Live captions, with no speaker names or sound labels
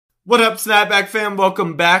What up, Snapback fam?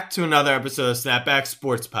 Welcome back to another episode of Snapback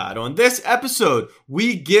Sports Pod. On this episode,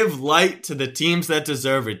 we give light to the teams that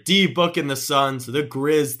deserve it. D-Book and the Suns, the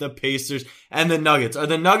Grizz, the Pacers, and the Nuggets. Are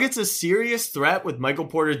the Nuggets a serious threat with Michael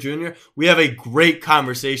Porter Jr.? We have a great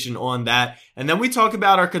conversation on that. And then we talk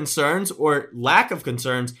about our concerns or lack of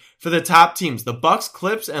concerns for the top teams. The Bucks,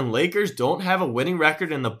 Clips, and Lakers don't have a winning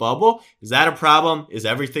record in the bubble. Is that a problem? Is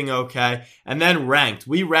everything okay? And then ranked.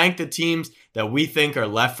 We ranked the teams that we think are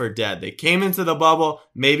left for dead. They came into the bubble,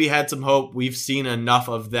 maybe had some hope. We've seen enough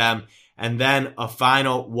of them. And then a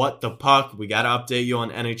final what the puck. We got to update you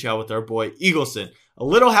on NHL with our boy Eagleson. A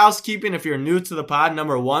little housekeeping if you're new to the pod.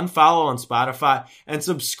 Number one, follow on Spotify and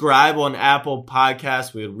subscribe on Apple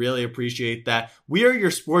Podcasts. We would really appreciate that. We are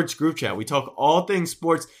your sports group chat. We talk all things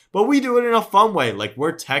sports, but we do it in a fun way. Like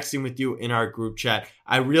we're texting with you in our group chat.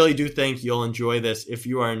 I really do think you'll enjoy this if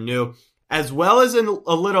you are new. As well as a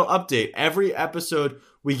little update, every episode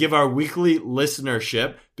we give our weekly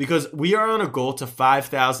listenership because we are on a goal to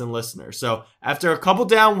 5,000 listeners. So after a couple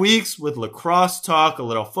down weeks with lacrosse talk, a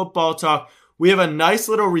little football talk, we have a nice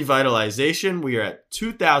little revitalization. We are at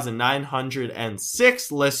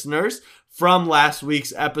 2,906 listeners from last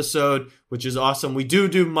week's episode, which is awesome. We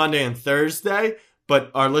do Monday and Thursday,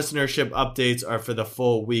 but our listenership updates are for the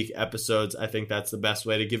full week episodes. I think that's the best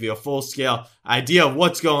way to give you a full scale idea of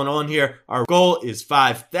what's going on here. Our goal is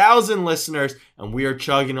 5,000 listeners, and we are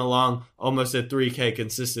chugging along almost at 3K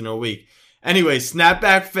consistent a week. Anyway,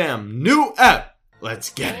 Snapback fam, new ep.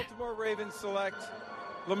 Let's get it. Baltimore Ravens select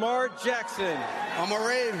Lamar Jackson. I'm a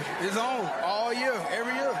Raven. It's on all year,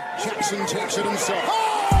 every year. Jackson takes it himself.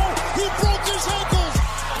 Oh! He broke his ankles!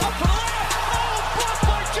 Up to the left! Oh, blocked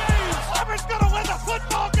by James! Auburn's gonna win the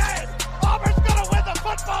football game! Auburn's gonna win the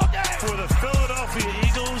football game! For the Philadelphia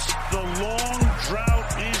Eagles, the long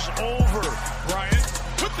drought is over. Bryant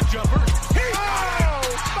with the jumper.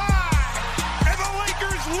 And the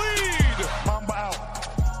Lakers lead! Mamba out.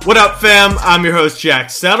 What up, fam? I'm your host, Jack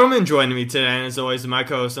Settleman. Joining me today, and as always, my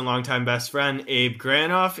co-host and longtime best friend, Abe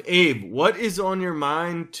Granoff. Abe, what is on your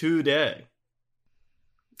mind today?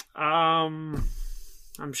 I'm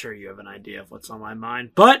sure you have an idea of what's on my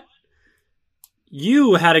mind, but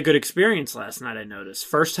you had a good experience last night, I noticed.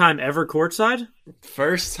 First time ever courtside?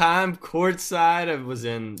 First time courtside. I was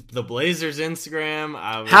in the Blazers Instagram.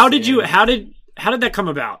 How did that come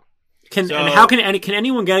about? And how can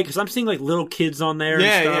anyone get it? Because I'm seeing like little kids on there.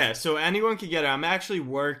 Yeah. So anyone can get it. I'm actually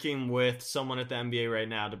working with someone at the NBA right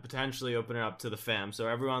now to potentially open it up to the fam. So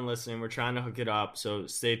everyone listening, we're trying to hook it up. So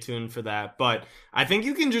stay tuned for that. But I think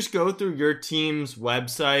you can just go through your team's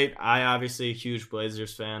website. I obviously a huge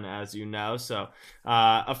Blazers fan, as you know. So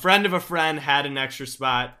a friend of a friend had an extra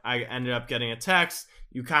spot. I ended up getting a text.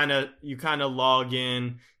 You kind of log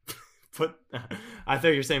in. I thought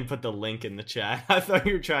you were saying put the link in the chat. I thought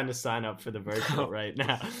you were trying to sign up for the virtual right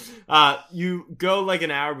now. You go like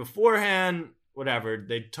an hour beforehand, whatever.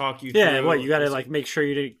 They talk you through. Yeah, what, you got to like make sure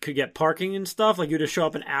you could get parking and stuff? Like you just show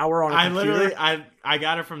up an hour on a computer? I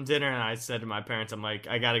got it from dinner and I said to my parents, I'm like,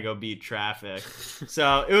 I got to go beat traffic.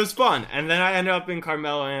 So it was fun. And then I ended up in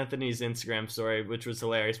Carmelo Anthony's Instagram story, which was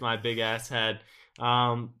hilarious. My big ass head.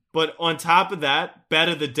 But on top of that, bet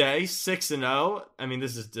of the day, 6-0. I mean,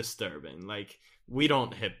 this is disturbing. Like, we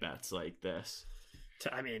don't hit bets like this.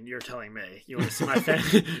 I mean, you're telling me. You want to see my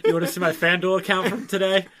FanDuel account from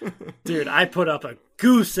today? Dude, I put up a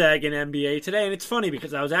goose egg in NBA today, and it's funny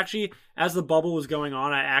because I was actually, as the bubble was going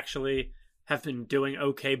on, I actually have been doing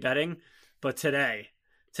okay betting. But today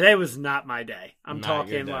was not my day. I'm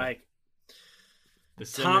talking like the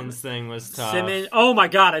Simmons thing was tough. Oh my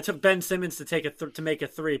God! I took Ben Simmons to make a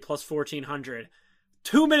three plus 1,400.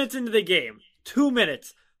 2 minutes into the game, 2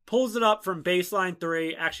 minutes, pulls it up from baseline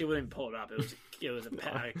three. Actually, we didn't pull it up. It was a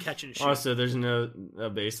catch and shoot. Also, there's no a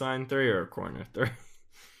baseline three or a corner three.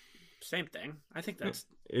 Same thing. I think that's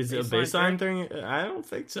is it a baseline thing? I don't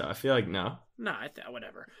think so. I feel like no. No,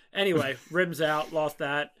 whatever. Anyway, rims out. Lost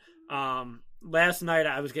that. Last night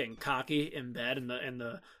I was getting cocky in bed, and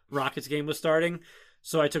the Rockets game was starting.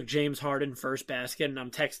 So I took James Harden first basket, and I'm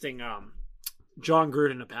texting John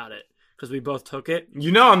Gruden about it because we both took it.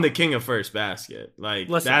 You know I'm the king of first basket. Like,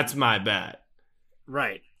 listen, that's my bet.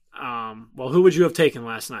 Right. Well, who would you have taken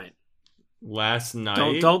last night? Last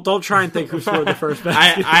night? Don't try and think who scored the first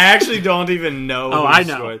basket. I actually don't even know. Oh, I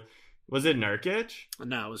know. Scored. Was it Nurkic?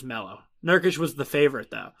 No, it was Melo. Nurkic was the favorite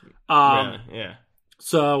though. Yeah.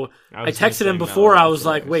 So I texted him before. I was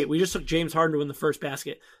like, wait, we just took James Harden to win the first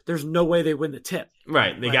basket. There's no way they win the tip.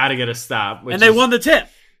 Right. They got to get a stop. And they won the tip.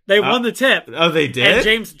 They won the tip. Oh, they did?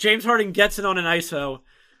 And James Harden gets it on an ISO,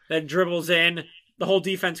 then dribbles in. The whole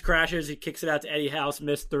defense crashes. He kicks it out to Eddie House,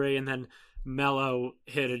 missed three, and then Melo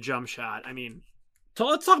hit a jump shot. I mean,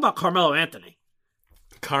 let's talk about Carmelo Anthony.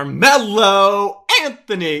 Carmelo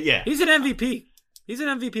Anthony. Yeah. He's an MVP. He's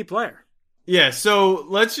an MVP player. Yeah, so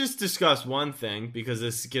let's just discuss one thing because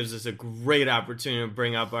this gives us a great opportunity to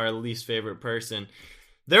bring up our least favorite person.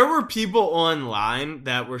 There were people online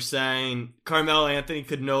that were saying Carmelo Anthony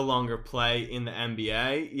could no longer play in the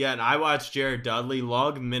NBA, yet I watched Jared Dudley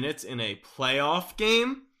log minutes in a playoff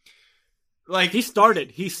game. Like he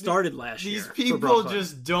started last year. These people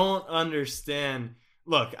just don't understand.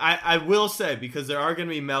 Look, I will say, because there are going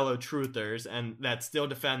to be Melo truthers and that still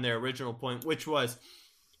defend their original point, which was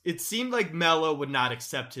it seemed like Melo would not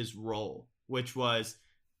accept his role, which was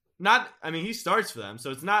not, I mean, he starts for them, so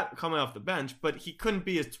it's not coming off the bench, but he couldn't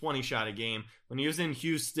be a 20-shot a game. When he was in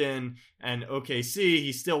Houston and OKC,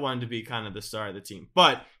 he still wanted to be kind of the star of the team.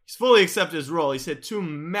 But he's fully accepted his role. He's hit 2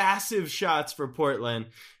 massive shots for Portland.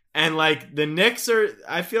 And, like, the Knicks are,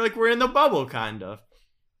 I feel like we're in the bubble, kind of.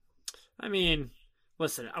 I mean,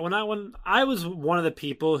 listen, when I was one of the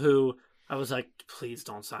people who I was like, please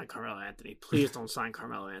don't sign Carmelo Anthony. Please don't sign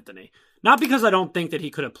Carmelo Anthony. Not because I don't think that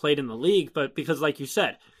he could have played in the league, but because, like you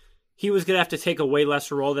said, he was going to have to take a way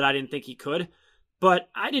lesser role that I didn't think he could. But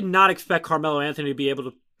I did not expect Carmelo Anthony to be able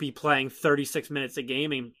to be playing 36 minutes a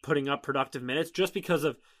game and putting up productive minutes just because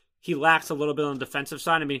of he lacks a little bit on the defensive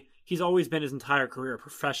side. I mean, he's always been his entire career a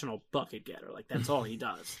professional bucket getter. Like, that's all he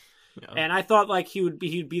does. Yeah. And I thought like he'd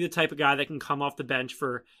be the type of guy that can come off the bench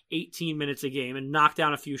for 18 minutes a game and knock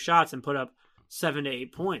down a few shots and put up 7 to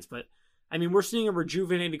 8 points. But I mean, we're seeing a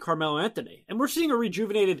rejuvenated Carmelo Anthony, and we're seeing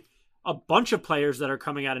a bunch of players that are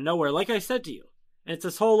coming out of nowhere. Like I said to you, and it's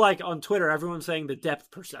this whole, like, on Twitter, everyone's saying the depth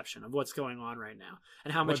perception of what's going on right now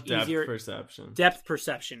and how much easier depth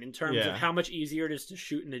perception in terms of how much easier it is to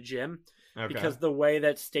shoot in the gym. Okay. Because the way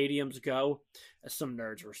that stadiums go, as some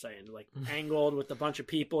nerds were saying, like angled with a bunch of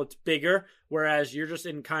people, it's bigger. Whereas you're just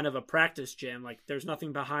in kind of a practice gym, like there's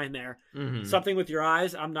nothing behind there. Mm-hmm. Something with your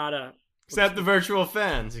eyes. I'm not a except the virtual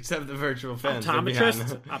fans.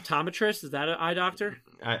 Optometrist. Is that an eye doctor?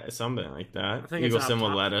 Something like that. I think Eagleson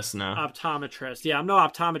will let us know. Optometrist. Yeah, I'm no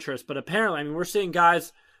optometrist, but apparently, I mean, we're seeing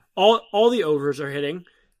guys. All the overs are hitting,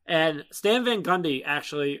 and Stan Van Gundy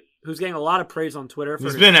actually, who's getting a lot of praise on Twitter.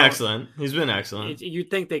 He's been excellent. You'd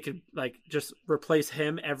think they could like just replace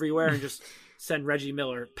him everywhere and just send Reggie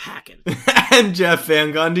Miller packing. And Jeff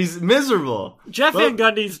Van Gundy's miserable. Van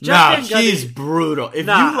Gundy. He's brutal. If you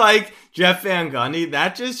like Jeff Van Gundy,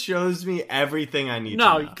 that just shows me everything I need to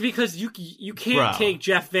know. No, because you can't take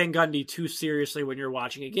Jeff Van Gundy too seriously when you're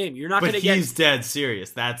watching a game. You're not going to get... But he's dead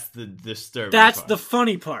serious. That's the disturbing That's part. The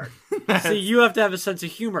funny part. See, you have to have a sense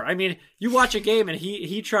of humor. I mean, you watch a game and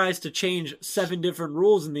he tries to change 7 different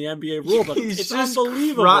rules in the NBA rulebook. It's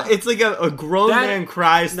unbelievable. It's like a grown man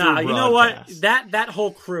cries through broadcast. You know what? That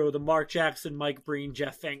whole crew, the Mark Jackson, Mike Breen,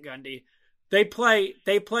 Jeff Van Gundy, they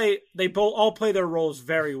all play their roles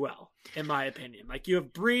very well, in my opinion. Like, you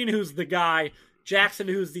have Breen, who's the guy, Jackson,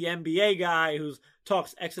 who's the NBA guy, who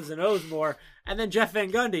talks X's and O's more, and then Jeff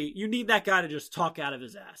Van Gundy, you need that guy to just talk out of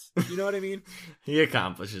his ass. You know what I mean? He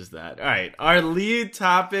accomplishes that. All right, our lead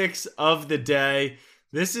topics of the day.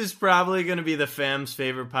 This is probably going to be the fam's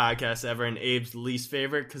favorite podcast ever and Abe's least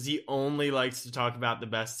favorite because he only likes to talk about the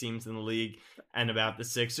best teams in the league and about the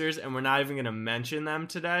Sixers, and we're not even going to mention them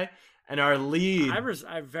today. And our lead...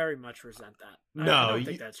 I very much resent that. No. I don't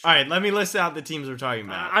think that's true. All right, let me list out the teams we're talking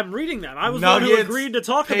about. I'm reading them. I was the one who agreed to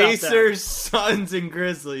talk about them. Pacers, Suns, and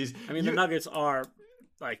Grizzlies. I mean, the Nuggets are,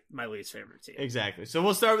 like, my least favorite team. Exactly. So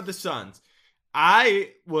we'll start with the Suns. I'm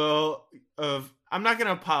not going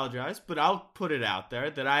to apologize, but I'll put it out there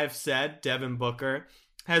that I have said Devin Booker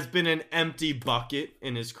has been an empty bucket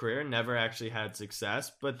in his career, never actually had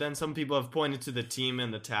success. But then some people have pointed to the team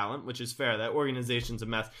and the talent, which is fair. That organization's a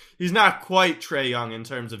mess. He's not quite Trae Young in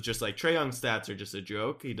terms of just like Trae Young's stats are just a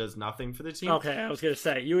joke. He does nothing for the team. Okay, I was going to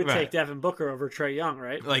say, you would take Devin Booker over Trae Young,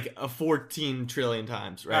 right? Like a 14 trillion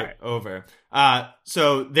times, right? Over.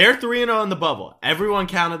 So they're 3-0 in the bubble. Everyone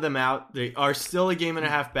counted them out. They are still a game and a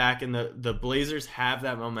half back, and the Blazers have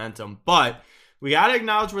that momentum. But we got to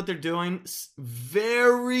acknowledge what they're doing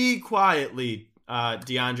very quietly.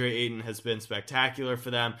 DeAndre Ayton has been spectacular for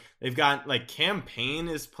them. They've got, like, Cam Payne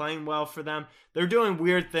is playing well for them. They're doing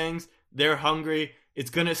weird things. They're hungry. It's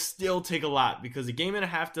going to still take a lot because a game and a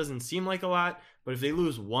half doesn't seem like a lot. But if they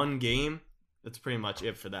lose one game, that's pretty much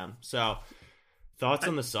it for them. So, thoughts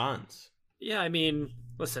on the Suns? Yeah, I mean,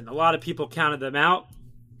 listen, a lot of people counted them out.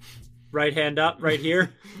 Right hand up, right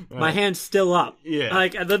here. Right. My hand's still up. Yeah.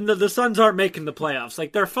 Like, the Suns aren't making the playoffs.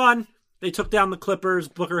 Like, they're fun. They took down the Clippers.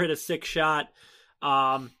 Booker hit a 6 shot.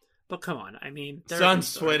 But But come on, I mean,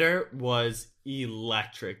 Suns Twitter was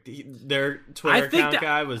electric. Their Twitter account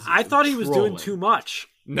guy was. I thought he was trolling. doing too much.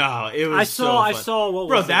 No, it was. I saw what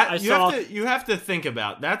bro. Was that it? you have to think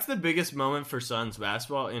about. That's the biggest moment for Suns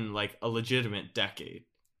basketball in like a legitimate decade.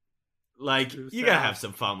 Like you gotta have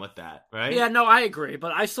some fun with that, right? Yeah, no, I agree.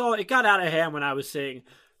 But I saw it got out of hand when I was seeing.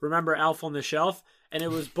 Remember Elf on the Shelf, and it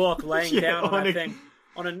was Book laying down on that thing.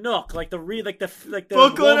 On a nook, like the Book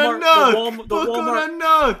Walmart, on a nook. Book Walmart. on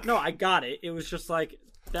a nook. No, I got it. It was just like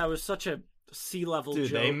that was such a C-level Dude,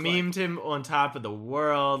 joke. they memed him on top of the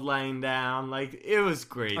world laying down. Like it was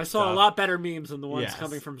great. I saw stuff. a lot better memes than the ones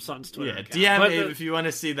coming from Suns Twitter. Yeah, account. DM if you want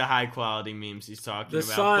to see the high quality memes he's talking about.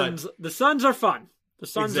 The Suns are fun. The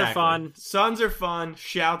Suns are fun. Suns are fun.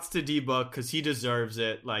 Shouts to D-Book because he deserves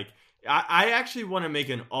it. Like. I actually want to make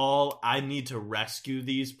an I need to rescue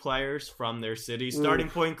these players from their city. Starting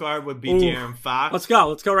point guard would be De'Aaron Fox. Let's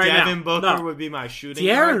go right now. Devin Booker would be my shooting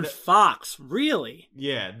guard. De'Aaron Fox, really?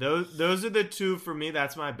 Yeah, those are the two for me.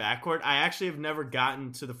 That's my backcourt. I actually have never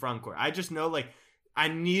gotten to the front court. I just know, like, I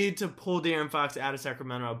need to pull De'Aaron Fox out of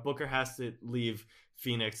Sacramento. Booker has to leave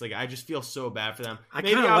Phoenix. Like, I just feel so bad for them. I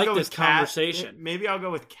kind of like this conversation. Maybe I'll go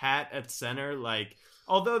with Cat at center. Like,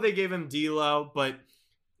 although they gave him D'Lo, but...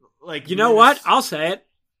 Like, you know what? I'll say it.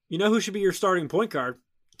 You know who should be your starting point guard?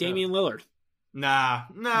 Damian Lillard. Nah.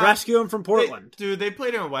 Rescue him from Portland. They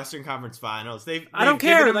played in a Western Conference Finals. I don't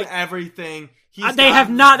care. Given him everything. They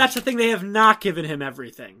have not. That's the thing. They have not given him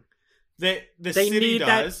everything. The city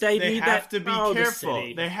does. They have to be careful.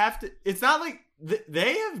 The they have to. It's not like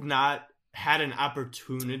they have not had an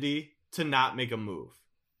opportunity to not make a move.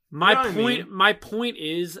 My point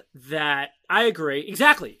is that I agree.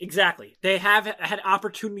 Exactly. They have had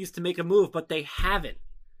opportunities to make a move, but they haven't.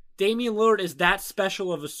 Damian Lillard is that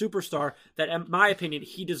special of a superstar that, in my opinion,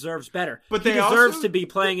 he deserves better. But he deserves to be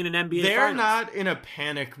playing in an NBA They're Finals. not in a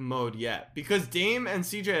panic mode yet because Dame and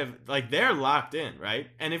CJ they're locked in, right?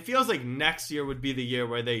 And it feels like next year would be the year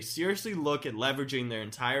where they seriously look at leveraging their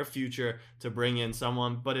entire future to bring in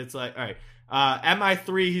someone. But it's like, all right. At my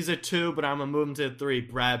 3, he's a 2, but I'm going to move him to a 3.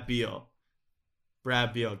 Brad Beal,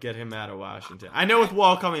 get him out of Washington. I know with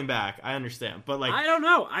Wall coming back, I understand. But I don't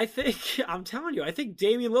know. I think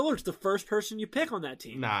Damian Lillard's the first person you pick on that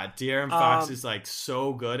team. Nah, De'Aaron Fox is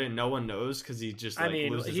so good and no one knows because he just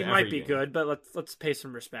loses he every might be game. good, but let's pay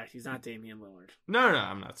some respect. He's not Damian Lillard. No,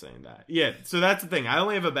 I'm not saying that. Yeah, so that's the thing. I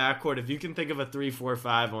only have a backcourt. If you can think of a 3, 4,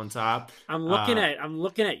 5 on top. I'm looking at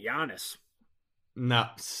Giannis. No,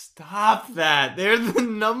 stop that. They're the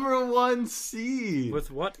number 1 seed.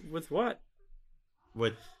 With what?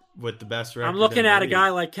 With the best record. I'm looking at a guy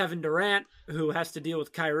like Kevin Durant who has to deal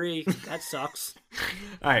with Kyrie. That sucks.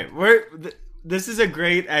 All right, this is a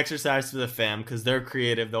great exercise for the fam because they're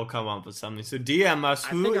creative. They'll come up with something. So DM us.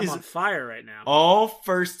 I think I'm on fire right now. All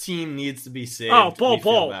first team needs to be saved. Oh,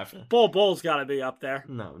 Bull's got to be up there.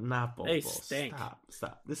 No, not Bull. They stink.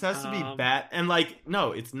 Stop. This has to be bad. And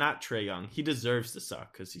no, it's not Trae Young. He deserves to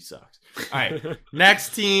suck because he sucks. All right,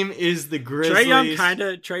 next team is the Grizzlies.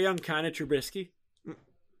 Trae Young kind of Trubisky.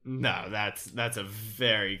 No, that's a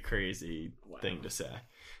very crazy thing to say.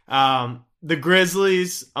 The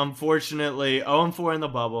Grizzlies, unfortunately, 0-4 in the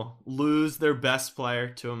bubble, lose their best player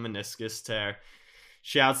to a meniscus tear.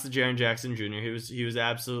 Shouts to Jaren Jackson Jr. He was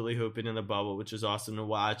absolutely hooping in the bubble, which is awesome to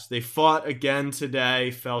watch. They fought again today,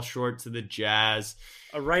 fell short to the Jazz.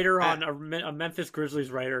 A writer a Memphis Grizzlies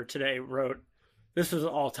writer today wrote, this was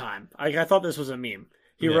all time. I thought this was a meme.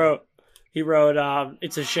 He wrote,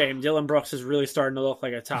 it's a shame. Dylan Brooks is really starting to look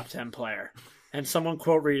like a top 10 player. And someone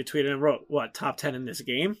quote retweeted and wrote, what, top 10 in this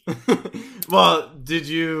game? Well,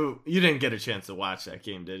 you didn't get a chance to watch that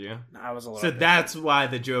game, did you? I was a little So that's why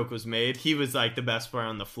the joke was made. He was the best player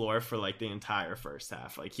on the floor for the entire first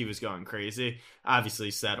half. He was going crazy.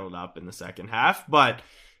 Obviously settled up in the second half. But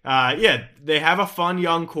they have a fun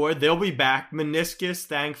young core. They'll be back. Meniscus,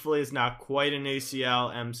 thankfully, is not quite an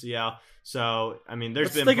ACL, MCL. So, I mean,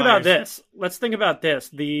 Let's think about this.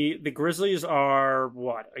 The Grizzlies are,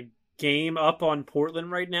 a game up on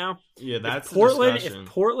Portland right now? Yeah, that's If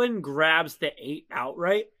Portland grabs the 8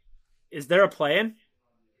 outright, is there a play-in?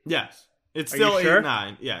 Yes. It's still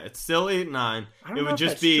 8-9. Yeah, it's still 8-9. It would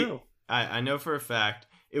just be true. I know for a fact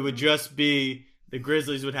it would just be the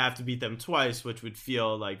Grizzlies would have to beat them twice, which would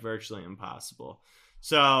feel virtually impossible.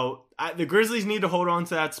 So, the Grizzlies need to hold on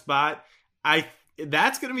to that spot.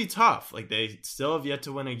 That's going to be tough. They still have yet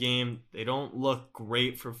to win a game. They don't look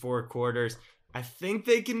great for 4 quarters. I think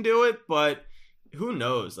they can do it, but who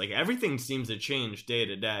knows? Everything seems to change day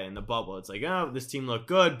to day in the bubble. It's this team looked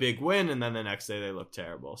good, big win, and then the next day they look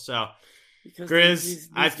terrible. So, Grizz,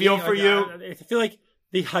 I feel for you. I feel like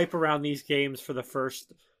the hype around these games for the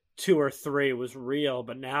first 2 or 3 was real.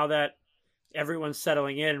 But now that everyone's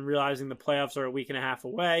settling in and realizing the playoffs are a week and a half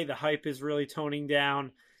away, the hype is really toning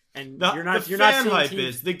down. And The you're not fan seeing hype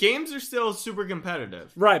teams... is the games are still super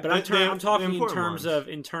competitive, right? But I'm The talking in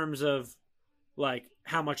important terms of like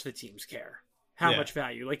how much the teams care, how Yeah. much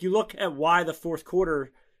value. Like you look at why the fourth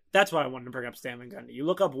quarter. That's why I wanted to bring up Stan Van Gundy. You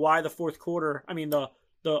look up why the fourth quarter. I mean the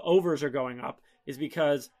overs are going up is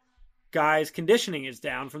because guys' conditioning is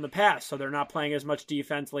down from the past, so they're not playing as much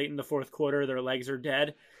defense late in the fourth quarter. Their legs are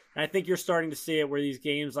dead, and I think you're starting to see it where these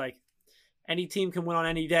games like any team can win on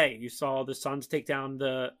any day. You saw the Suns take down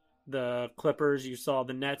the Clippers. You saw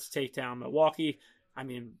the Nets take down Milwaukee. I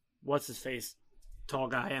mean, what's his face? Tall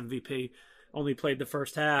guy, MVP, only played the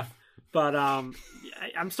first half. But I'm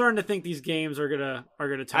starting to think these games are gonna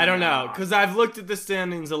turn. I don't know, out. because I've looked at the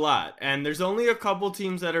standings a lot, and there's only a couple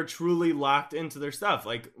teams that are truly locked into their stuff.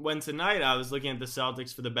 Like when tonight I was looking at the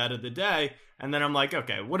Celtics for the bet of the day, and then I'm like,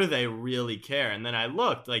 okay, what do they really care? And then I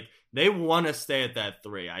looked, like they want to stay at that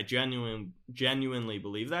 3. I genuinely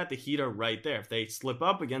believe that. The Heat are right there. If they slip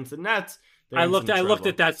up against the Nets, I looked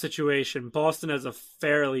at that situation. Boston has a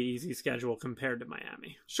fairly easy schedule compared to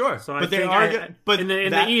Miami. Sure, So but I they think are. But in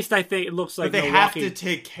the East, I think it looks like but they Milwaukee. have to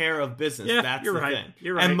take care of business. Yeah, That's you're the right. thing.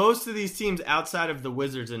 You're right. And most of these teams outside of the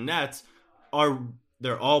Wizards and Nets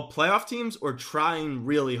they're all playoff teams or trying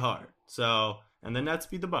really hard. So, and the Nets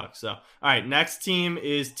beat the Bucks. So, all right, next team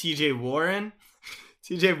is TJ Warren.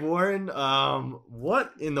 TJ Warren,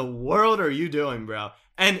 what in the world are you doing, bro?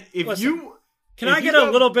 And Can I get a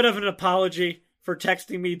little bit of an apology for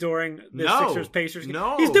texting me during the Sixers-Pacers game?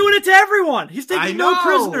 No. He's doing it to everyone. He's taking no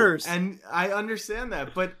prisoners. And I understand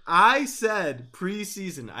that. But I said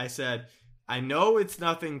preseason, I know it's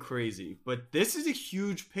nothing crazy, but this is a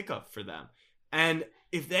huge pickup for them. And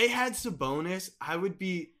if they had Sabonis, I would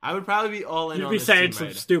probably be all in You'd on be this saying team some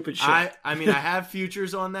right now. stupid shit. I mean, I have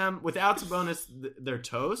futures on them. Without Sabonis, they're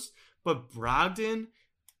toast. But Brogdon,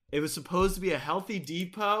 it was supposed to be a healthy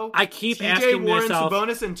Depot. I keep TJ asking Warren, myself...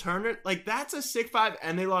 Sabonis, and Turner. Like, that's a sick 5.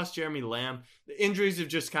 And they lost Jeremy Lamb. The injuries have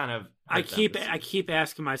just kind of... I keep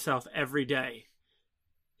asking myself every day,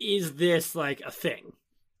 is this like a thing?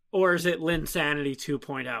 Or is it Linsanity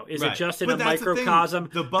 2.0? Is it just in a microcosm?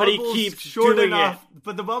 But he keeps short doing enough, it.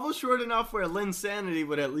 But the bubble's short enough where Linsanity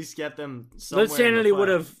would at least get them somewhere. Linsanity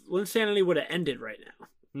would have ended right now.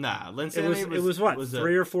 Nah, Linsanity it was what,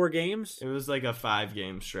 3 or 4 games? It was like a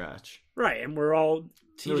 5-game stretch. Right, and we're all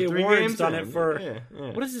TJ Warren's done it for. Yeah.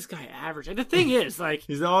 What does this guy average? And the thing is, like,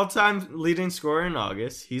 he's the all-time leading scorer in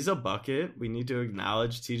August. He's a bucket. We need to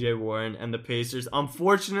acknowledge TJ Warren and the Pacers.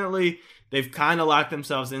 Unfortunately, they've kind of locked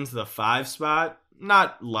themselves into the 5 spot.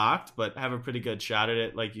 Not locked, but have a pretty good shot at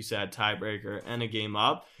it. Like you said, tiebreaker and a game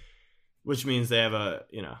up, which means they have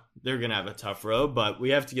they're gonna have a tough road. But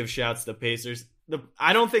we have to give shouts to the Pacers.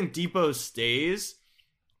 I don't think Depot stays.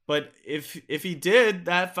 But if he did,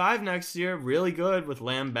 that 5 next year, really good with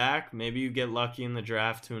Lamb back. Maybe you get lucky in the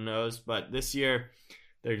draft. Who knows? But this year,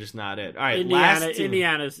 they're just not it. All right,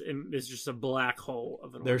 Indiana is just a black hole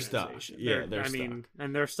of an organization. They're stuck.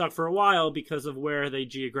 And they're stuck for a while because of where they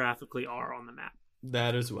geographically are on the map.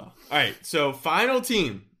 That as well. All right, so final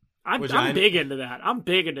team. I'm big into that. I'm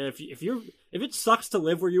big into if it sucks to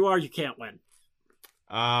live where you are, you can't win.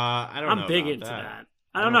 I don't know. I'm big into that.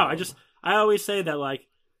 I don't know. I always say that, like,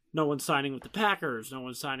 no one's signing with the Packers. No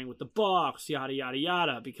one's signing with the Bucs. Yada yada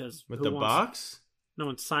yada. Because with the Bucs, no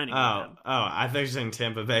one's signing. with them. I thought you were saying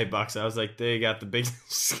Tampa Bay Bucks. I was like, they got the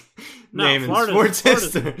biggest name in sports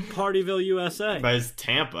history. Partyville, USA. But it's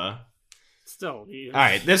Tampa. Still, all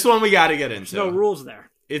right. This one we got to get into. There's no rules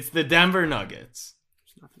there. It's the Denver Nuggets.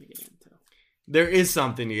 There's nothing to get into. There is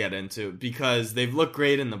something to get into because they've looked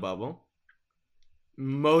great in the bubble.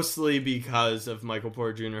 Mostly because of Michael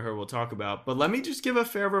Porter Jr., who we'll talk about. But let me just give a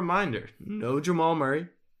fair reminder. No Jamal Murray,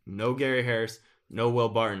 no Gary Harris, no Will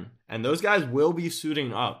Barton. And those guys will be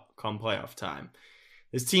suiting up come playoff time.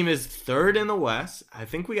 This team is 3rd in the West. I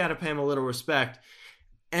think we got to pay them a little respect.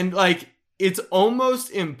 And, like, it's almost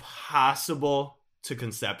impossible to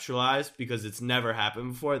conceptualize because it's never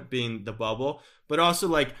happened before, being the bubble. But also,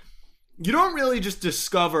 like, you don't really just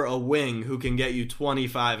discover a wing who can get you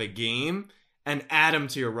 25 a game and add them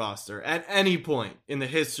to your roster at any point in the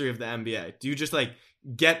history of the NBA. Do you just, like,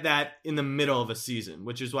 get that in the middle of a season,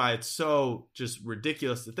 which is why it's so just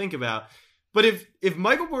ridiculous to think about. But if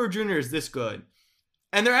Michael Porter Jr. is this good,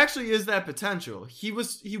 and there actually is that potential, he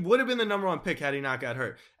would have been the number 1 pick had he not got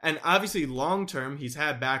hurt. And obviously long term, he's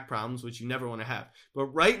had back problems, which you never want to have. But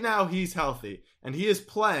right now he's healthy, and he is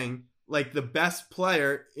playing like the best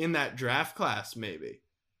player in that draft class, maybe.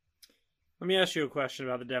 Let me ask you a question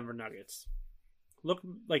about the Denver Nuggets. Look,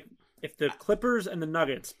 like, If the Clippers and the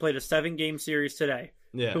Nuggets played a 7-game series today,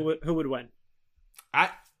 Yeah. who would win?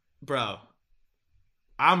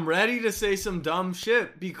 I'm ready to say some dumb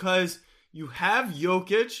shit because you have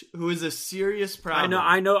Jokic, who is a serious problem.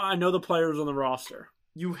 I know the players on the roster.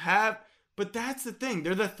 But that's the thing.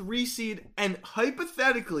 They're the 3 seed, and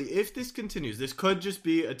hypothetically, if this continues, this could just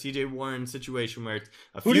be a TJ Warren situation where it's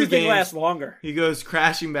a few Who do you think games, lasts longer? he goes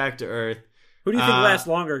crashing back to earth. Who do you think lasts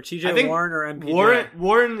longer, I TJ think Warren or MPJ?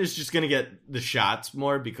 Warren is just going to get the shots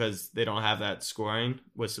more because they don't have that scoring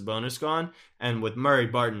with Sabonis gone, and with Murray,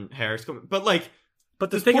 Barton, Harris coming. But the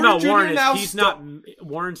does thing Porter about Jr. Warren now is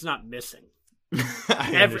Warren's not missing.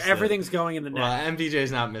 understand. Everything's going in the net. Well,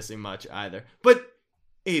 MPJ's not missing much either. But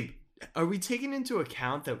Abe, are we taking into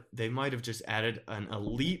account that they might have just added an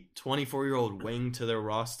elite 24-year-old wing to their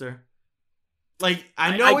roster?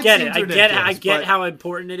 I know I get it. ridiculous, I get but how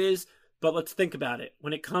important it is, but let's think about it.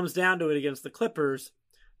 When it comes down to it against the Clippers,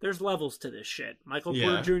 there's levels to this shit. Michael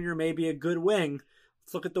Porter Jr. may be a good wing.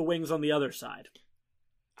 Let's look at the wings on the other side.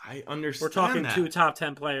 I understand. We're talking that. 2 top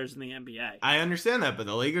 10 players in the NBA. I understand that, but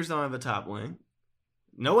the Lakers don't have a top wing.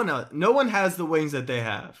 No one has the wings that they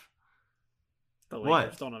have. The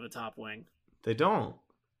Lakers don't have a top wing. They don't.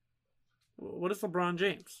 What is LeBron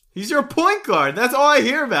James? He's your point guard. That's all I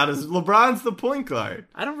hear about is LeBron's the point guard.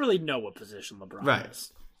 I don't really know what position LeBron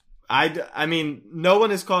is. I mean, no one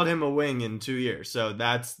has called him a wing in 2 years, so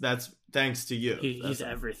that's thanks to you. He's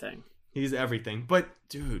everything. He's everything. But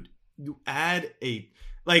dude, you add if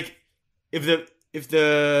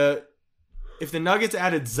the Nuggets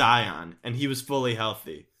added Zion and he was fully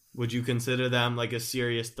healthy, would you consider them like a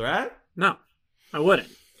serious threat? No, I wouldn't.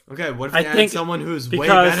 Okay, what if you add someone who's way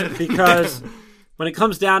better than because them? When it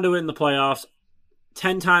comes down to it in the playoffs,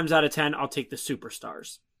 10 times out of 10, I'll take the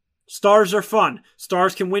superstars. Stars are fun.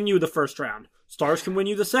 Stars can win you the first round. Stars can win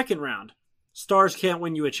you the second round. Stars can't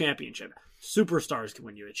win you a championship. Superstars can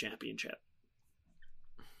win you a championship.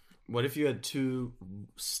 What if you had 2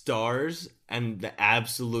 stars and the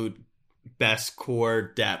absolute best core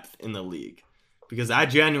depth in the league? Because I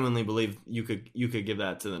genuinely believe you could give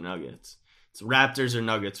that to the Nuggets. It's Raptors or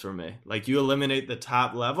Nuggets for me. You eliminate the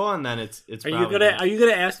top level and then it's. Are you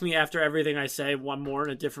gonna ask me after everything I say one more in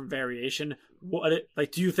a different variation? Do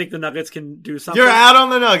you think the Nuggets can do something? You're out on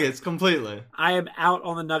the Nuggets completely. I am out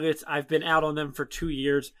on the Nuggets. I've been out on them for 2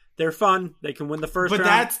 years. They're fun. They can win the first round. But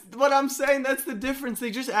that's what I'm saying. That's the difference.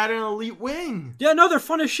 They just added an elite wing. Yeah, no, they're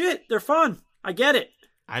fun as shit. They're fun. I get it.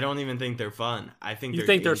 I don't even think they're fun. I think you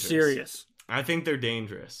think dangerous. They're serious. I think they're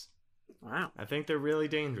dangerous. Wow. I think they're really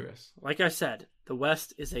dangerous. Like I said, the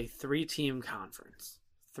West is a 3-team conference.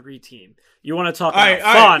 3-team. You want to talk about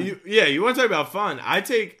fun? You want to talk about fun?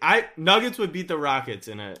 Nuggets would beat the Rockets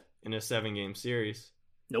in a 7-game series.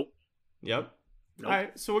 Nope. Yep. Nope. All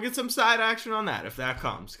right, so we'll get some side action on that if that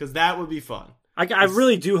comes, because that would be fun. I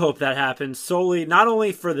really do hope that happens solely, not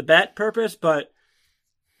only for the bet purpose, but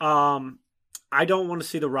I don't want to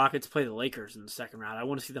see the Rockets play the Lakers in the second round. I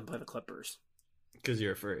want to see them play the Clippers. Because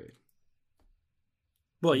you're afraid.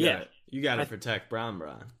 Well, You got to protect Bron.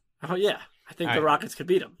 Oh, yeah. I think the Rockets could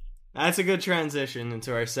beat them. That's a good transition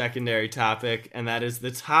into our secondary topic, and that is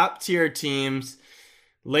the top-tier teams.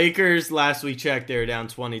 Lakers, last we checked, they were down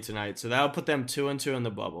 20 tonight, so that'll put them 2-2 in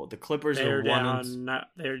the bubble. The Clippers are 1-2.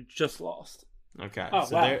 They're just lost. Okay. Oh,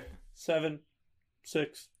 so wow. they're 7,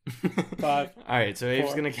 6, 5. All right, so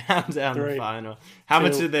Abe's going to count down 3, the final. How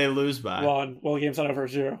much did they lose by? 1. Well, the game's not over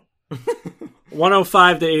 0.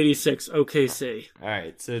 105-86, OKC. All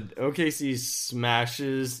right, so OKC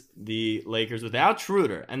smashes the Lakers without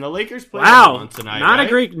Schroeder, and the Lakers played on tonight.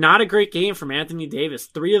 Not a great game from Anthony Davis.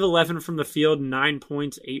 3 of 11 from the field, 9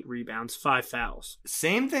 points, 8 rebounds, 5 fouls.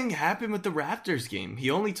 Same thing happened with the Raptors game. He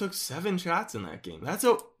only took 7 shots in that game.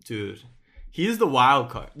 Dude, he's the wild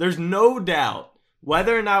card. There's no doubt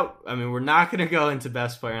whether or not. I mean, we're not going to go into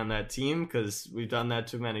best player on that team because we've done that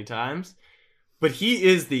too many times. But he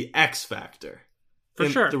is the X factor. For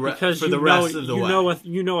sure, because for the rest of the way.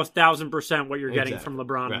 You know 1,000% what you're getting from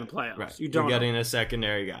LeBron in the playoffs. Right. You're getting a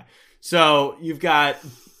secondary guy. So you've got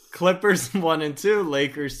Clippers 1-2,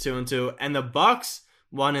 Lakers 2-2, and the Bucks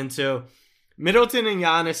 1-2. Middleton and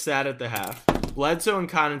Giannis sat at the half. Bledsoe and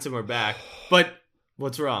Connaughton were back. But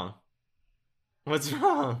what's wrong? What's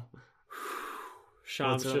wrong?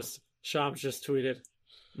 Shams just tweeted.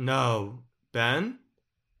 No. Ben?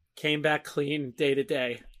 Came back clean day to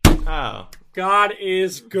day. Oh. God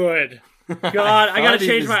is good. God, I gotta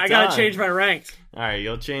change my ranks. All right,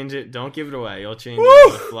 you'll change it. Don't give it away. You'll change it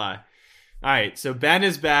on the fly. All right, so Ben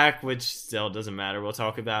is back, which still doesn't matter. We'll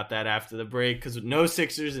talk about that after the break because no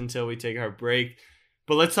Sixers until we take our break.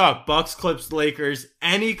 But let's talk Bucks, Clips, Lakers.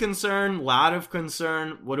 Any concern? Lot of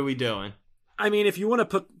concern. What are we doing? I mean, if you want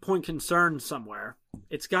to point concern somewhere,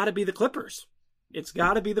 it's got to be the Clippers. It's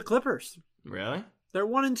got to be the Clippers. Really? They're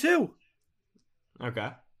 1-2. Okay.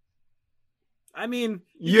 I mean,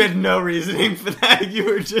 you had no reasoning for that. You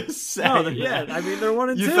were just saying. No, yeah, I mean, they're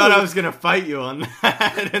 1-2. You thought I was going to fight you on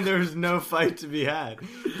that, and there was no fight to be had.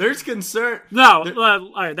 There's concern. No,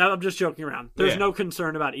 all right, I'm just joking around. There's Yeah. no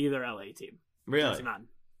concern about either LA team. Really? There's none.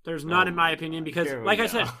 There's none in my opinion because, Here we like I go.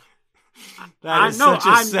 said, That is such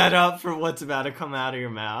a setup for what's about to come out of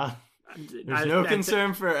your mouth. There's no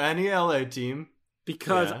concern for any LA team.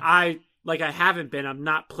 Because Yeah. I haven't been, I'm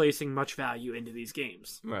not placing much value into these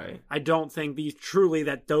games. Right. I don't think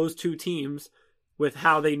that those two teams, with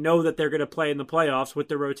how they know that they're going to play in the playoffs with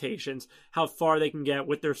their rotations, how far they can get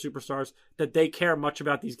with their superstars, that they care much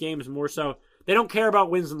about these games more so. They don't care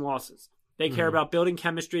about wins and losses. They care about building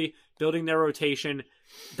chemistry, building their rotation.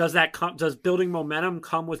 Does building momentum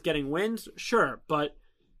come with getting wins? Sure, but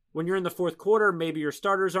when you're in the fourth quarter, maybe your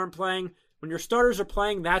starters aren't playing. When your starters are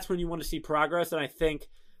playing, that's when you want to see progress, and I think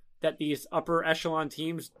that these upper echelon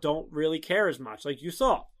teams don't really care as much, like you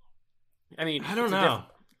saw. I mean, I don't know.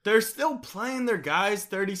 They're still playing their guys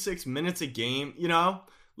 36 minutes a game, you know?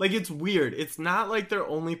 Like, it's weird. It's not like they're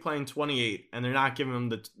only playing 28 and they're not giving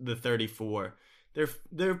them the 34.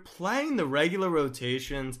 They're playing the regular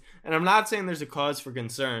rotations, and I'm not saying there's a cause for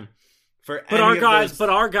concern for But any of those.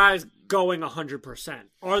 our guys going 100%?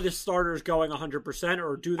 Are the starters going 100%,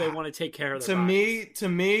 or do they want to take care of their bodies? To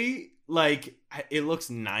me, like, it looks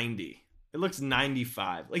 90. It looks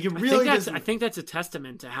 95. Like, it really doesn't. I think that's a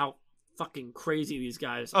testament to how fucking crazy these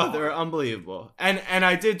guys Oh, are. they're unbelievable. And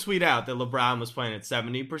I did tweet out that LeBron was playing at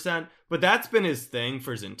 70%, but that's been his thing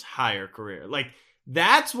for his entire career. Like,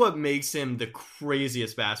 that's what makes him the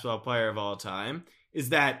craziest basketball player of all time, is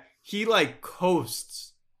that he, like,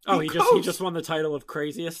 coasts. He just won the title of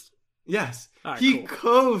craziest? Yes. All right, he cool.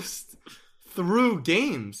 coasts through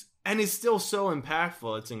games and is still so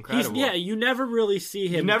impactful. It's incredible. You never really see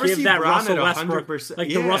him You never give see that Bron Russell at Westbrook, 100%. like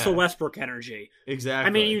the Yeah. Russell Westbrook energy. Exactly.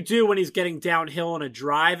 I mean, you do when he's getting downhill on a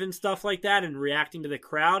drive and stuff like that and reacting to the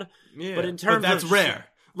crowd. Yeah, But in terms that's of rare.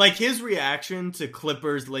 Like, his reaction to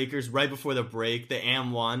Clippers, Lakers right before the break, the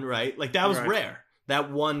AM1, right? Like, that was Right. rare. That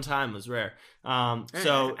one time was rare.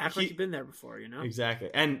 So act like you've been there before, you know? Exactly.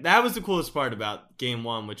 And that was the coolest part about game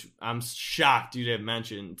one, which I'm shocked you didn't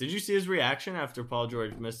mention. Did you see his reaction after Paul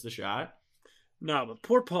George missed the shot? No, but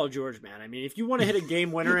poor Paul George, man. I mean, if you want to hit a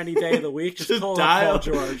game winner any day of the week, just call dial up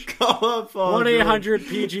Paul George. Call up Paul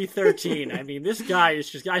 1-800-PG-13. I mean, this guy is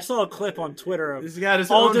just... I saw a clip on Twitter of He's got his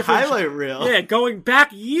all own different... highlight reel. Yeah, going back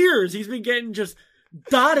years. He's been getting just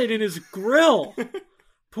dotted in his grill.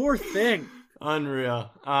 Poor thing. Unreal.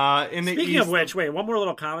 Speaking of which, wait, one more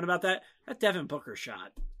little comment about that. That Devin Booker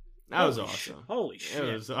shot. That was awesome. Holy shit.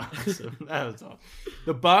 It was awesome. That was awesome.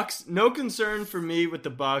 The Bucks, no concern for me with the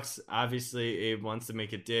Bucks. Obviously, Abe wants to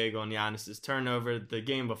make a dig on Giannis's turnover. The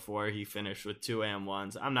game before, he finished with 2 and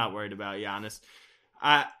 1s. I'm not worried about Giannis.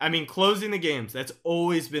 I mean, closing the games, that's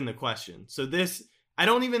always been the question. So this, I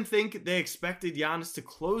don't even think they expected Giannis to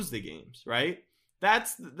close the games, right?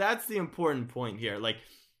 That's the important point here. Like,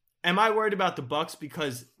 am I worried about the Bucks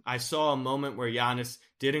because I saw a moment where Giannis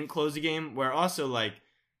didn't close the game, where also, like,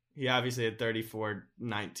 he obviously had 34,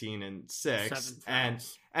 19, and 6.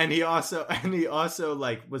 And he also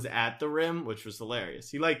like was at the rim, which was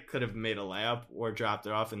hilarious. He like could have made a layup or dropped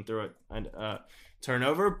it off and threw it a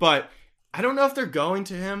turnover, but I don't know if they're going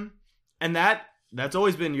to him. And that's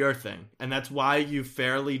always been your thing. And that's why you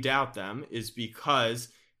fairly doubt them, is because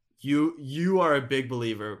you are a big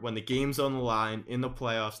believer when the game's on the line in the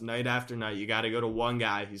playoffs night after night, you got to go to one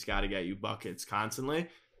guy who's got to get you buckets constantly.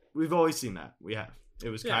 We've always seen that. We have. It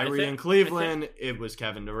was Kyrie in Cleveland. It was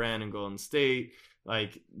Kevin Durant in Golden State.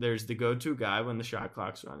 Like, there's the go-to guy when the shot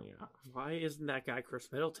clock's running out. Why isn't that guy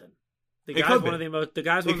Chris Middleton? The guy's one of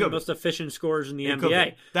the most efficient scorers in the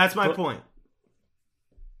NBA. That's my point.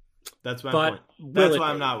 That's my point. That's why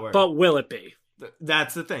I'm not worried. But will it be?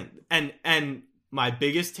 That's the thing. And my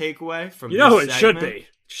biggest takeaway from who this it segment, should be? It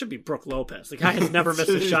should be Brook Lopez. The guy has never missed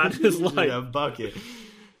a shot in his life. A bucket.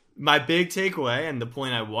 My big takeaway, and the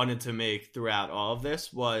point I wanted to make throughout all of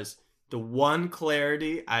this, was the one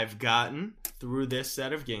clarity I've gotten through this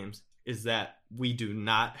set of games is that we do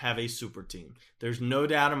not have a super team. There's no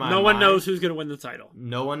doubt in my mind. No one knows who's going to win the title.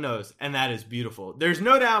 No one knows, and that is beautiful. There's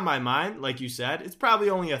no doubt in my mind, like you said, it's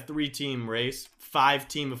probably only a 3-team race,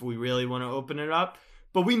 5-team if we really want to open it up,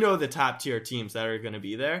 but we know the top-tier teams that are going to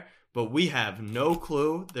be there. but we have no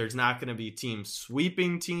clue. There's not going to be teams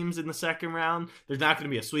sweeping teams in the second round. There's not going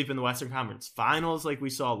to be a sweep in the Western Conference Finals like we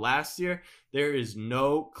saw last year. There is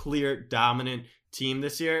no clear dominant team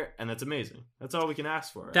this year, and that's amazing. That's all we can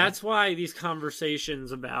ask for. Right? That's why these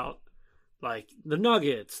conversations about like the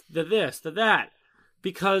Nuggets, the this, the that,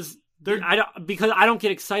 because I don't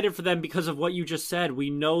get excited for them because of what you just said. We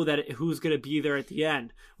know that who's going to be there at the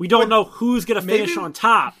end. We don't know who's going to finish on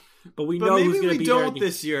top, but we know who's going to be there. Maybe we don't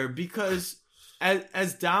this year because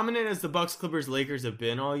as dominant as the Bucks, Clippers, Lakers have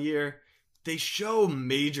been all year, they show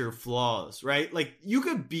major flaws, right? Like you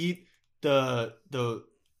could beat the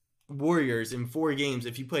Warriors in 4 games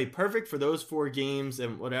if you play perfect for those 4 games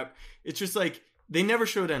and whatever. It's just like they never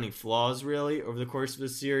showed any flaws really over the course of the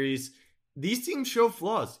series. These teams show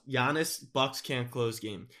flaws. Giannis, Bucks can't close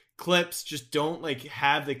game. Clips just don't like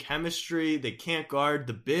have the chemistry. They can't guard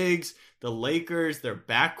the bigs. The Lakers, their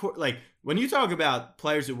backcourt. Like when you talk about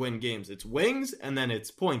players who win games, it's wings and then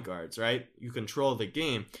it's point guards, right? You control the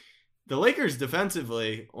game. The Lakers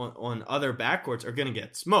defensively on other backcourts are going to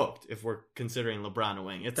get smoked if we're considering LeBron a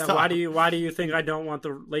wing. It's tough. Why do you think I don't want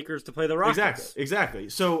the Lakers to play the Rockets? Exactly.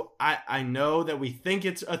 So I know that we think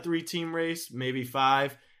it's a 3-team race, maybe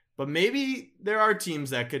 5, but maybe there are teams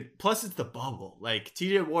that could. Plus, it's the bubble. Like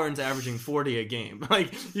TJ Warren's averaging 40 a game.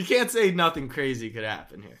 Like you can't say nothing crazy could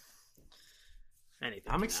happen here.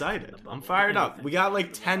 Anything. I'm excited. I'm fired up. We got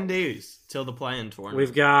like 10 days till the play-in tournament.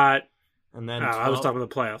 We've got. And then I was talking about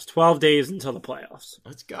the playoffs. 12 days until the playoffs.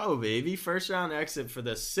 Let's go, baby. First round exit for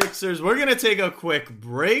the Sixers. We're going to take a quick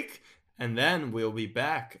break, and then we'll be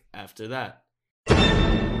back after that.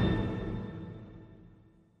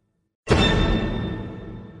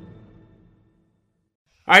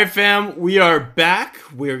 All right, fam. We are back.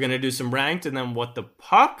 We are going to do some ranked and then what the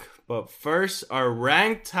puck. But first, our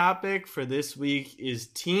ranked topic for this week is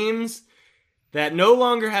teams that no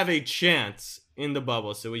longer have a chance in the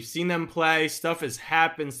bubble. So we've seen them play, stuff has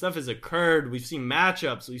happened, stuff has occurred, we've seen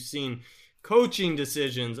matchups, we've seen coaching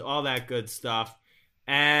decisions, all that good stuff.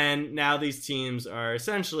 And now these teams are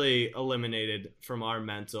essentially eliminated from our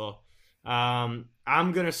mental. I'm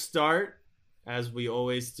going to start, as we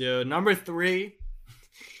always do. Number 3,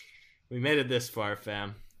 we made it this far,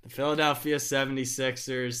 fam. The Philadelphia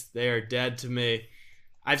 76ers, they are dead to me.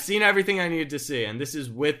 I've seen everything I needed to see, and this is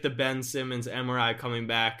with the Ben Simmons MRI coming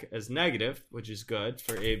back as negative, which is good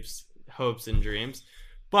for Abe's hopes and dreams.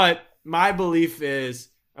 But my belief is,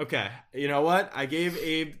 okay, you know what? I gave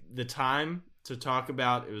Abe the time to talk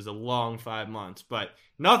about. It was a long 5 months, but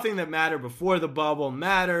nothing that mattered before the bubble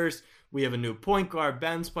matters. We have a new point guard.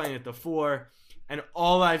 Ben's playing at the 4, and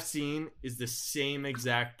all I've seen is the same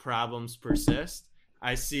exact problems persist.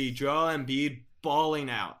 I see Joel Embiid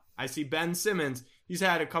balling out. I see Ben Simmons. He's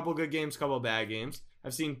had a couple good games, couple bad games.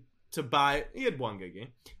 I've seen Tobias. He had 1 good game.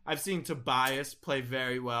 I've seen Tobias play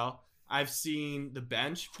very well. I've seen the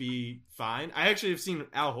bench be fine. I actually have seen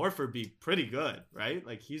Al Horford be pretty good, right?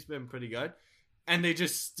 Like, he's been pretty good. And they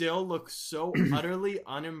just still look so utterly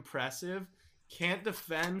unimpressive, can't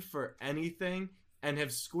defend for anything, and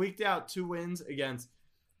have squeaked out 2 wins against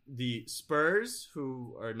the Spurs,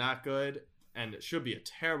 who are not good, and it should be a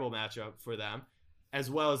terrible matchup for them, as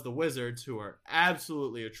well as the Wizards, who are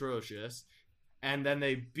absolutely atrocious. And then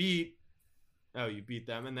they beat you beat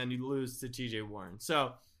them, and then you lose to TJ Warren.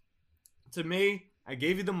 So, to me, I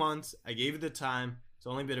gave you the months, I gave you the time. It's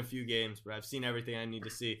only been a few games, but I've seen everything I need to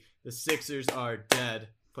see. The Sixers are dead.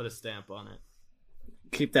 Put a stamp on it.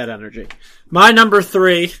 Keep that energy. My number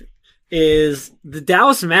 3 is the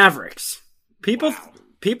Dallas Mavericks. People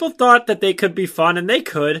thought that they could be fun, and they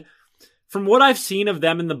could. From what I've seen of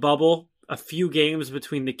them in the bubble, a few games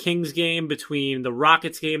between the Kings game, between the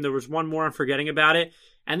Rockets game. There was one more, I'm forgetting about it.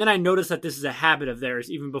 And then I noticed that this is a habit of theirs,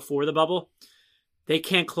 even before the bubble. They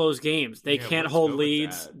can't close games. They can't hold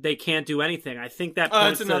leads. They can't do anything. I think that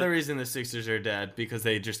that's another reason the Sixers are dead, because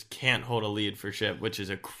they just can't hold a lead for shit, which is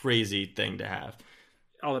a crazy thing to have.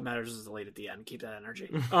 All that matters is the lead at the end. Keep that energy.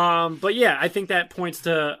 But yeah, I think that points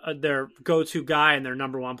to their go-to guy and their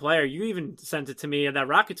number 1 player. You even sent it to me in that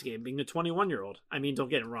Rockets game, being the 21-year-old. I mean, don't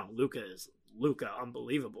get it wrong. Luka is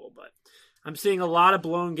unbelievable. But I'm seeing a lot of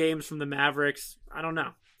blown games from the Mavericks. I don't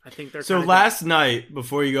know. I think they're so last night,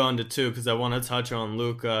 before you go into 2, because I want to touch on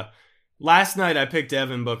Luka. Last night, I picked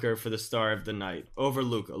Devin Booker for the star of the night over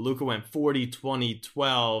Luka. Luka went 40, 20,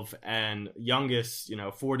 12, and youngest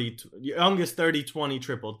 30, 20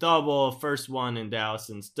 triple-double, first one in Dallas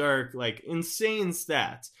since Dirk. Like, insane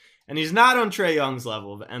stats. And he's not on Trae Young's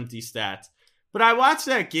level of empty stats. But I watched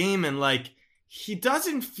that game, and, like, he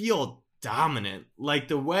doesn't feel dominant. Like,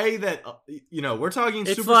 the way that, we're talking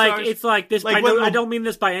superstars. It's like this. I don't mean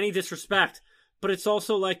this by any disrespect. but it's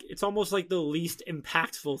also like it's almost like the least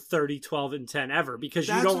impactful 30-12-10 ever because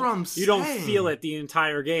That's what I'm you don't saying. feel it the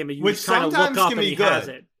entire game and you Which just kind of look sometimes up can and be he good. has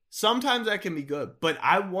it. Sometimes that can be good, but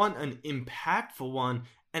I want an impactful one.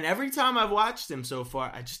 And every time I've watched him so far,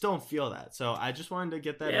 I just don't feel that. So I just wanted to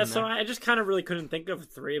get that in there. So I just kind of really couldn't think of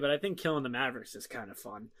 3, but I think killing the Mavericks is kind of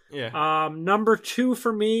fun. Yeah. Number 2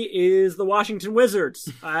 for me is the Washington Wizards.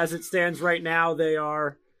 As it stands right now, they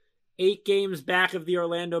are 8 games back of the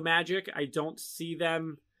Orlando Magic. I don't see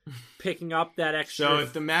them picking up that extra. So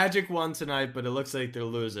if the Magic won tonight, but it looks like they're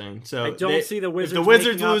losing. So I don't see the Wizards. If the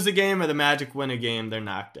Wizards making up- lose a game or the Magic win a game, they're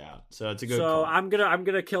knocked out. So it's a good call. I'm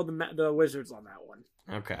gonna kill the Wizards on that one.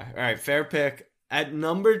 Okay. All right. Fair pick. At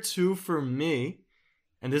number 2 for me,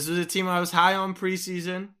 and this was a team I was high on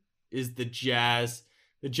preseason, is the Jazz.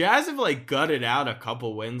 The Jazz have like gutted out a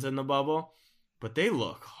couple wins in the bubble, but they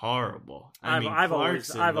look horrible. I've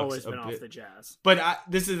always Clarkson been looks off the Jazz. But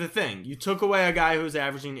this is the thing. You took away a guy who's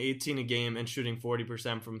averaging 18 a game and shooting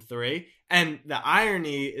 40% from 3. And the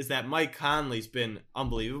irony is that Mike Conley's been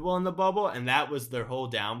unbelievable in the bubble, and that was their whole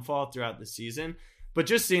downfall throughout the season. But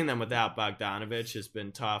just seeing them without Bogdanovich has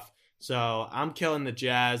been tough. So I'm killing the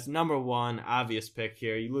Jazz. Number 1, obvious pick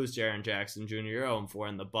here. You lose Jaren Jackson Jr. You're 0-4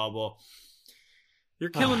 in the bubble. You're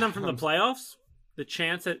killing them from the playoffs? The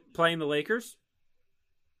chance at playing the Lakers?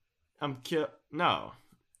 No.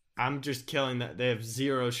 I'm just killing that. They have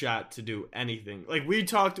zero shot to do anything. Like we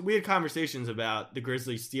had conversations about the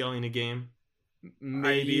Grizzlies stealing a game.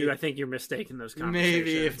 Maybe I think you're mistaking those conversations.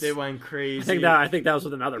 Maybe if they went crazy. I think that was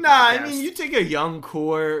with another. Nah, podcast. I mean you take a young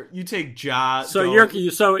core, you take Ja.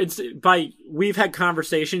 We've had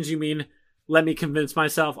conversations. You mean let me convince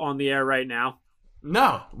myself on the air right now?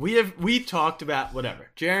 No, we talked about whatever.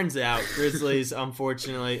 Jaren's out. Grizzlies,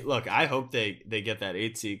 unfortunately. Look, I hope they get that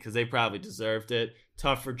 8 seed because they probably deserved it.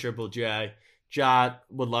 Tough for Triple J. Ja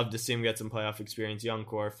would love to see him get some playoff experience. Young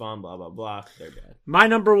core, fun, blah, blah, blah. They're bad. My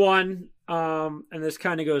number 1, and this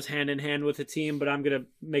kind of goes hand in hand with the team, but I'm going to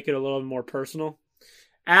make it a little more personal.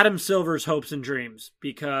 Adam Silver's hopes and dreams,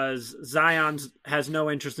 because Zion has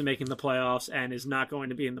no interest in making the playoffs and is not going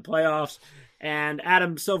to be in the playoffs. And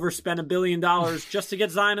Adam Silver spent $1 billion just to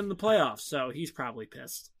get Zion in the playoffs, so he's probably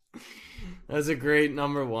pissed. That's a great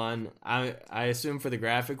number 1. I assume for the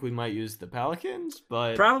graphic we might use the Pelicans,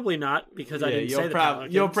 but probably not because I didn't say the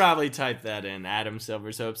Pelicans. You'll probably type that in, Adam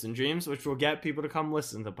Silver's hopes and dreams, which will get people to come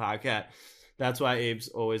listen to the podcast. That's why Abe's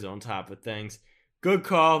always on top of things. Good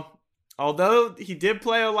call. Although he did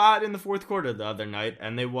play a lot in the fourth quarter the other night,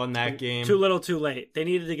 and they won that game. Too little, too late. They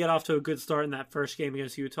needed to get off to a good start in that first game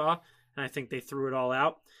against Utah, and I think they threw it all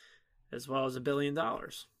out, as well as $1 billion.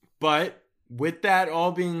 But with that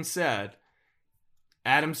all being said,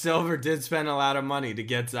 Adam Silver did spend a lot of money to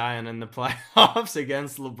get Zion in the playoffs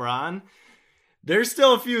against LeBron. There's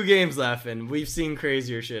still a few games left, and we've seen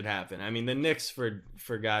crazier shit happen. I mean, the Knicks,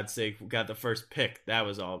 for God's sake, got the first pick. That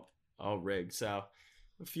was all rigged. So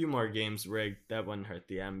a few more games rigged. That wouldn't hurt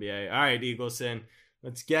the NBA. All right, Eagleson,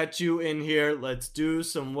 let's get you in here. Let's do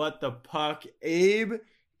some What the Puck. Abe,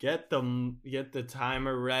 get the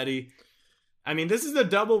timer ready. I mean, this is a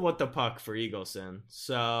double What the Puck for Eagleson.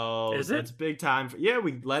 So is it? That's big time.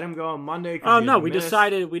 We let him go on Monday. Oh, no, we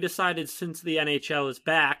decided since the NHL is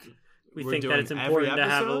back, we think that it's important to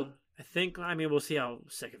have we'll see how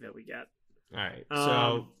sick of it we get. All right.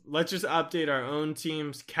 So let's just update our own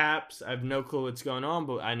teams. Caps, I have no clue what's going on,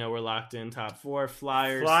 but I know we're locked in top 4.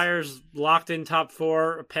 Flyers locked in top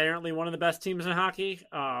 4. Apparently one of the best teams in hockey.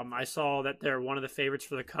 I saw that they're one of the favorites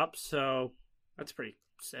for the Cup, so that's pretty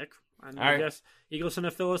sick. I guess Eagleson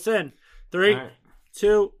to fill us in. 3,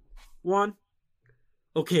 2, 1.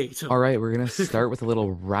 Okay. So. All right, we're going to start with a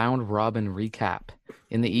little round-robin recap.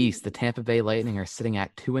 In the East, the Tampa Bay Lightning are sitting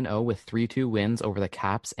at 2-0 with 3-2 wins over the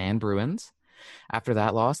Caps and Bruins. After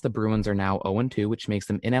that loss, the Bruins are now 0-2, which makes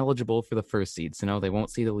them ineligible for the first seed. So no, they won't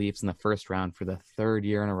see the Leafs in the first round for the 3rd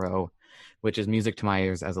year in a row, which is music to my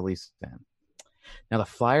ears as a Leafs fan. Now, the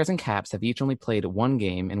Flyers and Caps have each only played one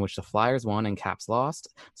game in which the Flyers won and Caps lost,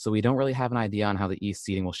 so we don't really have an idea on how the East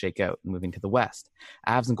seeding will shake out. Moving to the West,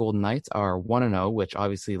 Avs and Golden Knights are 1-0, which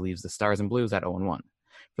obviously leaves the Stars and Blues at 0-1.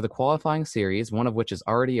 For the qualifying series, one of which is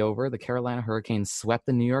already over, the Carolina Hurricanes swept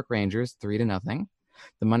the New York Rangers 3-0.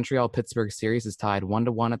 The Montreal-Pittsburgh series is tied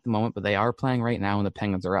 1-1 at the moment, but they are playing right now and the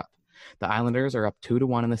Penguins are up. The Islanders are up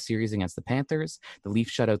 2-1 in the series against the Panthers. The Leafs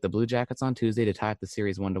shut out the Blue Jackets on Tuesday to tie up the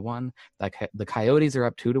series 1-1. The Coyotes are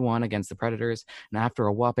up 2-1 against the Predators. And after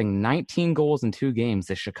a whopping 19 goals in 2 games,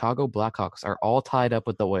 the Chicago Blackhawks are all tied up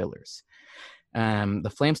with the Oilers.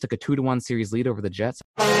 The Flames took a 2-1 series lead over the Jets.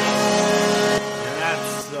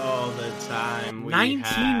 all the time.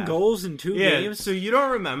 19 goals in 2 games? So you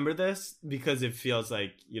don't remember this because it feels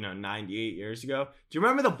like, 98 years ago. Do you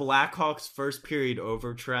remember the Blackhawks first period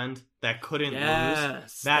over trend that couldn't lose?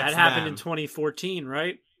 Yes. That happened in 2014,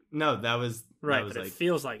 right? No, that was... Right, but it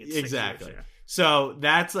feels like it's 6 years ago. So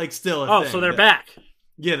that's like still a thing. So they're back.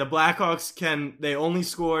 Yeah, the Blackhawks they only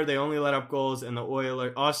score, they only let up goals, and the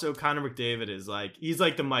Oilers... Also, Connor McDavid is he's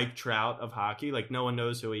like the Mike Trout of hockey. Like, no one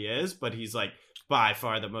knows who he is, but he's like by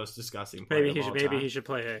far the most disgusting player of all time. Maybe he should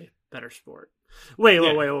play a better sport.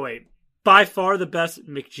 Wait. By far the best...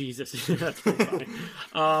 McJesus. That's pretty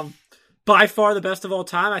funny. By far the best of all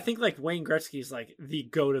time. I think like Wayne Gretzky is like the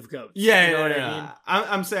GOAT of GOATs. Yeah, you know what I mean?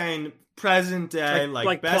 I'm saying present day,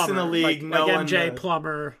 like best Plumber, in the league. like one MJ knows.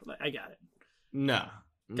 Plumber. I got it. No,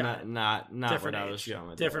 not Different what I age. was going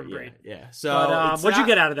with. Different there. breed. Yeah. So But, what'd you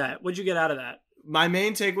get out of that? My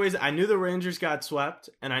main takeaways: I knew the Rangers got swept,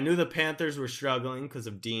 and I knew the Panthers were struggling because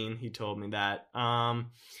of Dean. He told me that.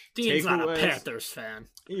 Dean's not a Panthers fan.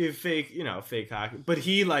 You fake hockey, but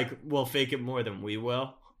he will fake it more than we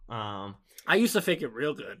will. I used to fake it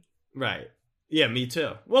real good. Right. Yeah, me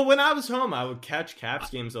too. Well, when I was home, I would catch Caps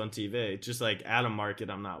games on TV. Just like at a market,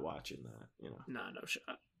 I'm not watching that. Nah, no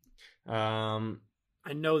shot.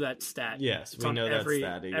 I know that stat. Yes, we know that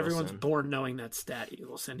stat, Eagleson. Everyone's born knowing that stat,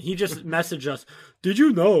 Eagleson. He just messaged us, did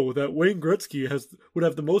you know that Wayne Gretzky would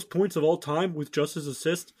have the most points of all time with just his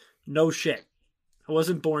assist? No shit. I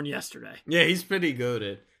wasn't born yesterday. Yeah, he's pretty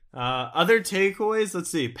goated. Other takeaways, let's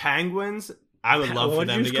see. Penguins. I would love for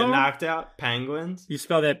them to get knocked out. Penguins. You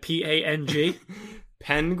spell that P-A-N-G?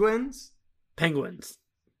 Penguins? Penguins.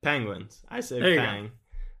 I say pang.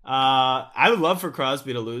 I would love for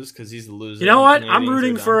Crosby to lose because he's the loser. You know what? I'm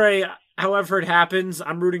rooting for however it happens,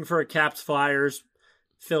 I'm rooting for a Caps Flyers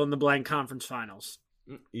fill in the blank conference finals.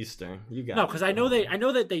 Eastern. You got it. No, because I know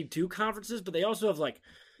that they do conferences, but they also have like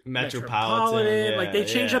Metropolitan. Yeah, they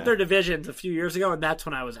changed up their divisions a few years ago, and that's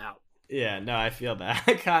when I was out. Yeah, no, I feel that.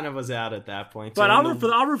 I kind of was out at that point. But I'll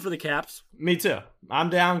root for the Caps. Me too. I'm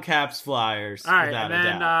down Caps Flyers. All right,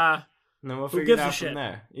 and then we'll figure it out from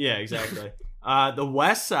there. Yeah, exactly. The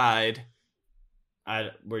West Side.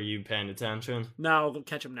 Were you paying attention? No, we'll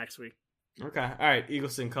catch him next week. Okay. All right,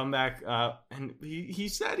 Eagleson, come back. And he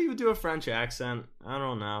said he would do a French accent. I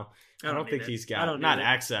don't know. I don't think he's got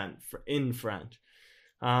accent in French.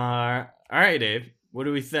 All right, Abe. What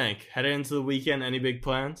do we think? Headed into the weekend, any big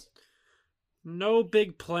plans? No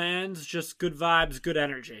big plans, just good vibes, good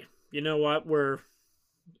energy. You know what? We're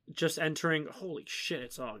just entering... Holy shit,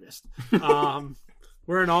 it's August.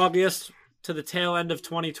 We're in August to the tail end of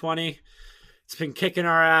 2020. It's been kicking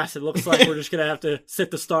our ass. It looks like we're just going to have to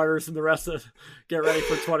sit the starters and the rest of get ready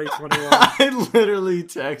for 2021. I literally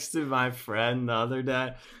texted my friend the other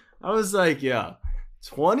day. I was like, yo,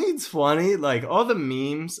 2020, like all the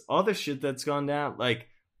memes, all the shit that's gone down, like,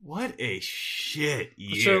 what a shit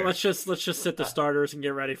year. So let's just sit the starters and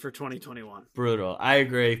get ready for 2021. Brutal. I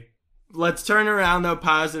agree. Let's turn around though.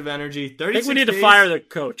 Positive energy. I think we need to fire the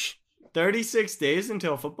coach. 36 days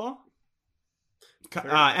until football.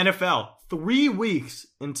 NFL. 3 weeks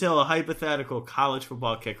until a hypothetical college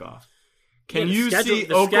football kickoff. Can you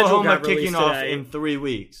see Oklahoma kicking off in 3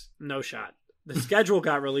 weeks? No shot. The schedule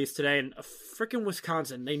got released today, and freaking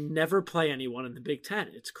Wisconsin, they never play anyone in the Big Ten.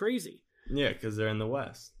 It's crazy. Yeah, because they're in the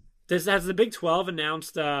West. Has the Big 12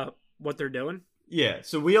 announced what they're doing? Yeah,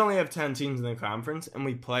 so we only have 10 teams in the conference, and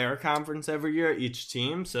we play our conference every year, each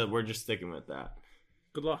team, so we're just sticking with that.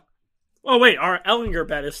 Good luck. Oh, wait, our Ellinger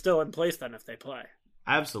bet is still in place then if they play.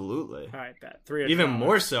 Absolutely. All right, bet. $3. Even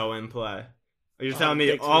more so in play. You're telling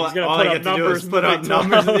me all I get to do is put up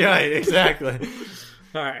numbers? Right, exactly.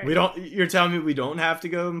 All right. You're telling me we don't have to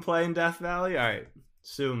go and play in Death Valley? All right,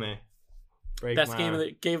 sue me. Best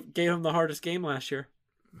game gave him the hardest game last year.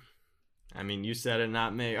 I mean, you said it,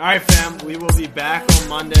 not me. All right, fam. We will be back on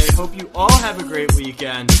Monday. Hope you all have a great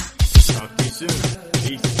weekend. Talk to you soon.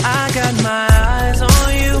 Peace. I got my eyes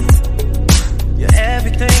on you. You're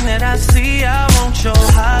everything that I see. I want your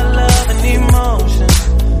high love and emotion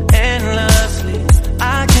endlessly.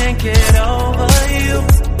 I can't get over you.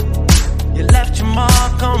 You left your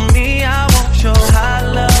mark on me. I want your high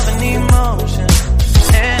love and emotion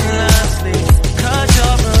endlessly. 'Cause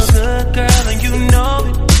you're a good girl and you know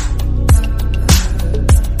it.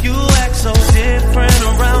 You act so different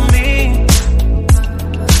around me.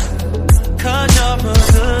 'Cause you're a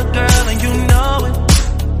good girl and you know it.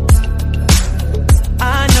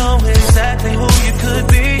 I know exactly who you could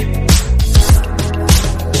be.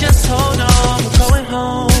 Just hold on, we're going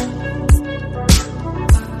home.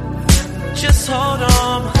 Just hold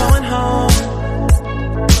on, we're going home.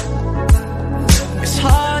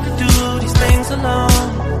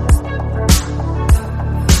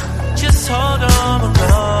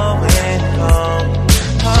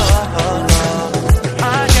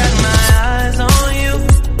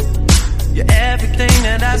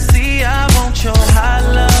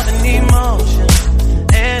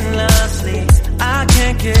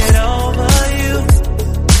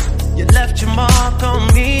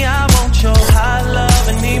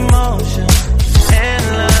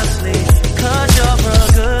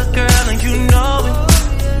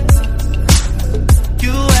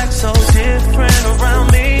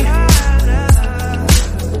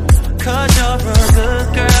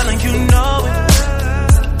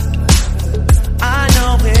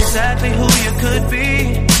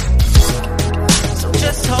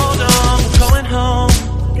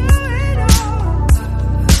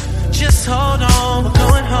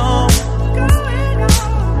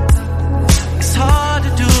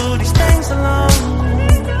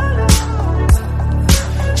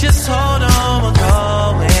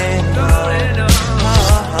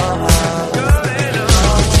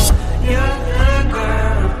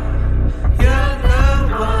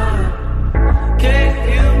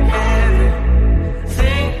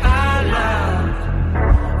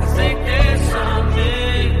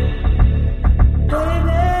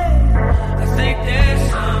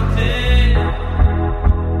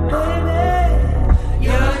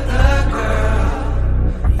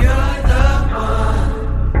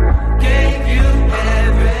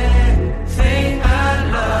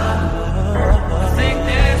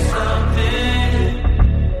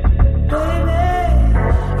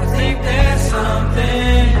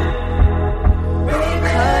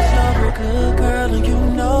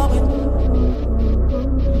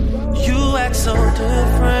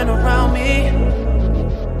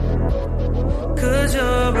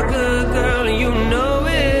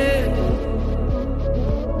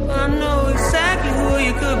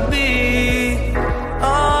 we could be.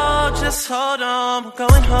 Oh, just hold on, we're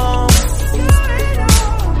going home.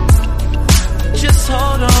 Just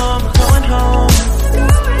hold on, we're going home.